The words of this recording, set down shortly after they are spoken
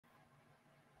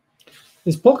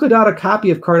Is Polkadot a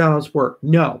copy of Cardano's work?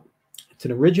 No. It's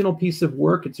an original piece of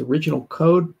work. It's original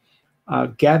code.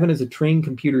 Gavin is a trained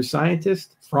computer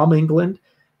scientist from England.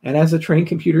 And as a trained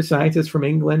computer scientist from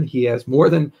England, he has more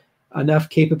than enough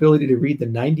capability to read the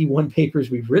 91 papers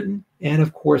we've written. And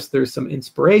of course, there's some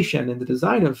inspiration in the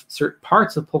design of certain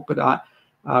parts of Polkadot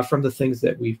from the things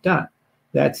that we've done.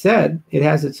 That said, it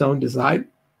has its own design,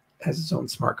 has its own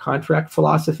smart contract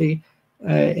philosophy,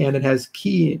 and it has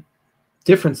key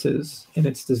differences in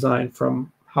its design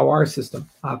from how our system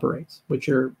operates, which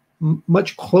are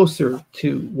much closer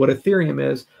to what Ethereum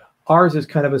is. Ours is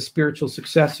kind of a spiritual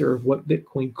successor of what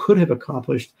Bitcoin could have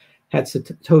accomplished had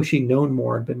Satoshi known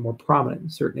more and been more prominent in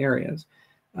certain areas.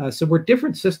 So we're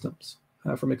different systems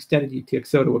from extended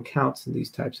UTXO to accounts and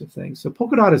these types of things. So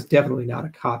Polkadot is definitely not a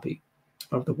copy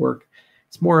of the work.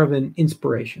 It's more of an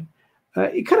inspiration.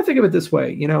 You kind of think of it this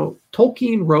way, you know,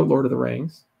 Tolkien wrote Lord of the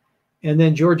Rings, and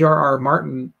then George R.R.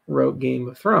 Martin wrote Game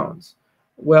of Thrones.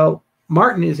 Well,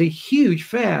 Martin is a huge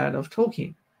fan of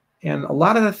Tolkien. And a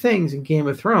lot of the things in Game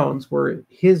of Thrones were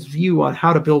his view on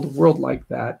how to build a world like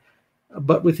that,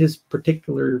 but with his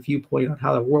particular viewpoint on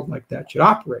how a world like that should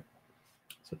operate.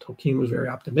 So Tolkien was very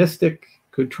optimistic,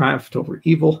 good triumphed over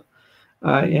evil.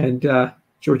 And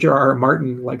George R.R.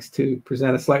 Martin likes to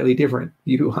present a slightly different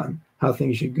view on how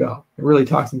things should go. It really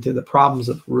talks into the problems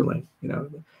of ruling. You know,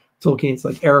 Tolkien's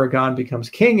like Aragorn becomes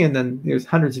king, and then there's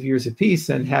hundreds of years of peace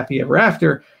and happy ever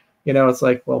after. You know, it's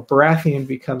like, well, Baratheon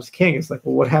becomes king. It's like,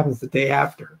 well, what happens the day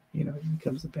after? You know, he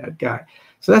becomes a bad guy.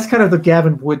 So that's kind of the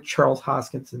Gavin Wood, Charles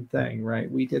Hoskinson thing, right?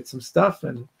 We did some stuff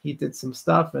and he did some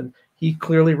stuff, and he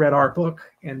clearly read our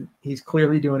book and he's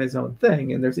clearly doing his own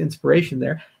thing. And there's inspiration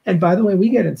there. And by the way, we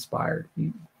get inspired.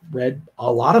 We read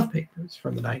a lot of papers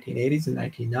from the 1980s and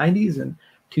 1990s and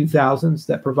 2000s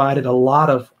that provided a lot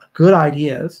of good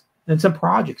ideas, and some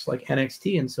projects like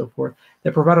NXT and so forth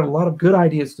that provided a lot of good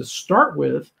ideas to start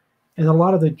with. And a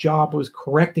lot of the job was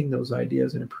correcting those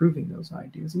ideas and improving those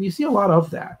ideas. And you see a lot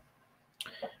of that.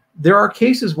 There are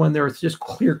cases when there's just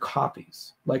clear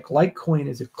copies, like Litecoin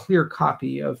is a clear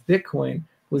copy of Bitcoin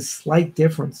with slight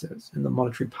differences in the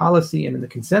monetary policy and in the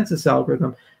consensus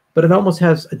algorithm, but it almost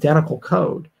has identical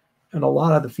code and a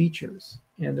lot of the features.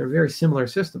 And they're very similar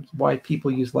systems. Why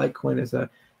people use Litecoin as a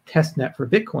test net for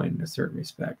Bitcoin in a certain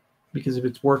respect, because if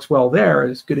it works well there,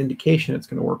 it's a good indication it's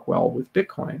going to work well with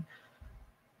Bitcoin.